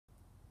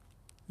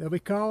They'll be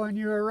calling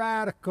you a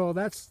radical.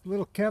 That's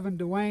little Kevin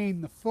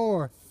Duane the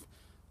Fourth.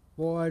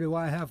 Boy, do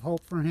I have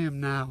hope for him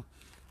now.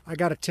 I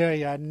got to tell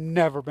you, I've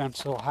never been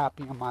so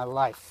happy in my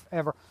life,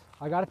 ever.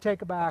 I got to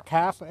take back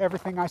half of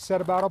everything I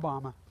said about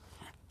Obama.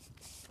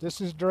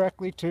 This is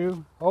directly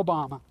to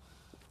Obama.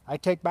 I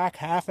take back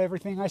half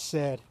everything I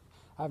said.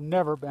 I've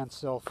never been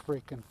so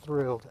freaking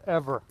thrilled,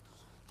 ever.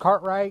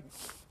 Cartwright,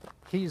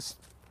 he's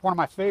one of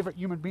my favorite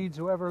human beings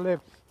who ever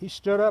lived. He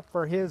stood up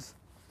for his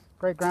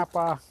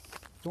great-grandpa,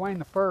 Duane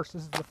the First.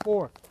 This is the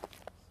fourth,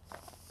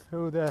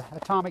 who the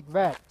atomic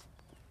vet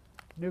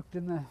nuked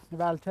in the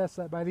Nevada test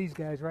site by these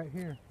guys right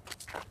here.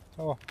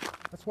 So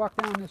let's walk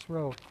down this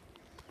road.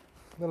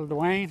 Little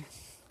Duane,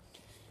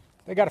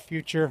 they got a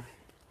future.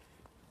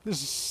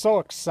 This is so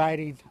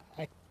exciting.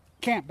 I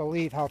can't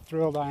believe how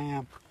thrilled I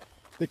am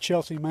that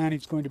Chelsea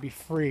Manning's going to be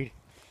freed.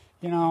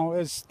 You know,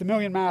 it's the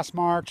Million Mass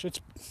March.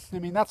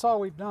 That's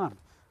all we've done.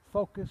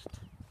 Focused.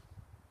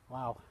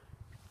 Wow.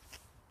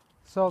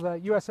 So the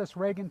u.s.s.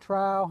 Reagan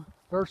trial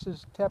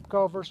versus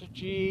TEPCO versus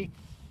GE.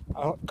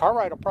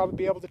 Cartwright will probably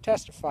be able to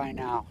testify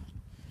now.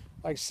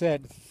 Like I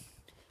said,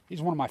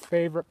 he's one of my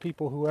favorite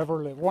people who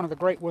ever lived. One of the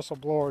great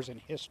whistleblowers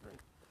in history.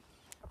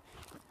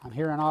 I'm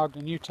here in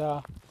Ogden,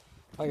 Utah.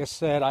 Like I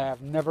said, I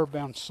have never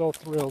been so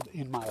thrilled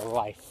in my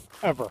life,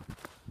 ever.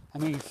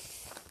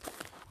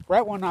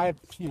 Right when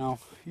you know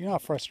how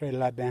frustrated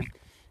I've been,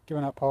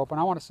 giving up hope. And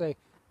I want to say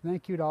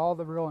thank you to all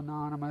the real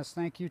anonymous.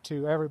 Thank you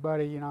to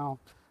everybody,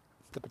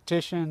 the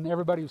petition,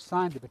 everybody who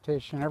signed the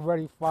petition,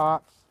 everybody who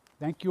fought.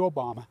 Thank you,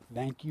 Obama.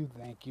 Thank you,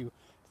 thank you,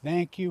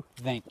 thank you,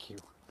 thank you.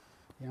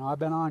 I've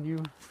been on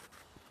you.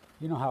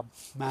 You know how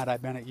mad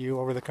I've been at you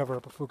over the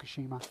cover-up of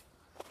Fukushima.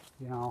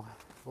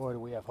 Boy, do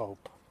we have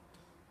hope.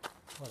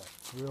 What a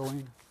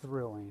thrilling,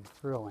 thrilling,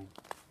 thrilling,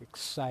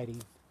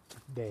 exciting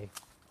day.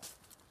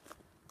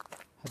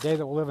 A day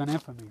that will live in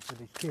infamy for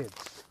these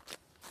kids.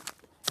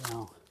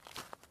 I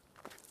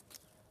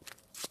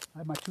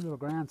have my two little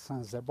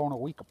grandsons. They're born a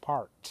week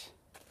apart.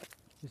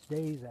 Just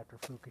days after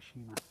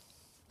Fukushima.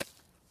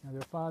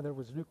 Their father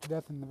was nuked to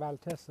death in the Nevada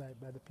test site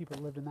by the people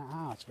who lived in that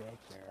house right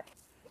there.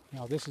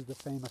 This is the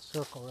famous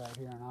circle right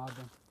here in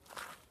Ogden.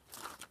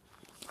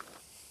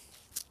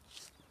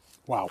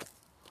 Wow.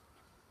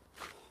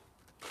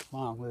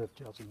 Long live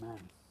Chelsea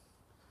Manning.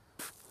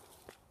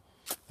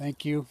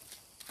 Thank you.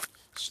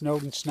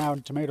 Snowden,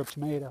 tomato,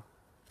 tomato.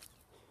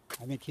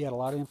 I think he had a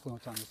lot of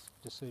influence on this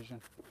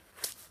decision.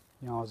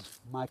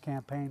 My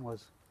campaign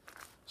was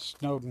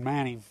Snowden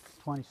Manning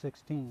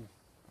 2016.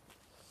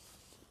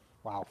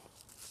 Wow.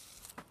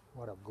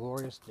 What a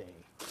glorious day.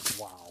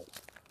 Wow.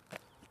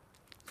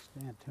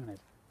 Stay tuned.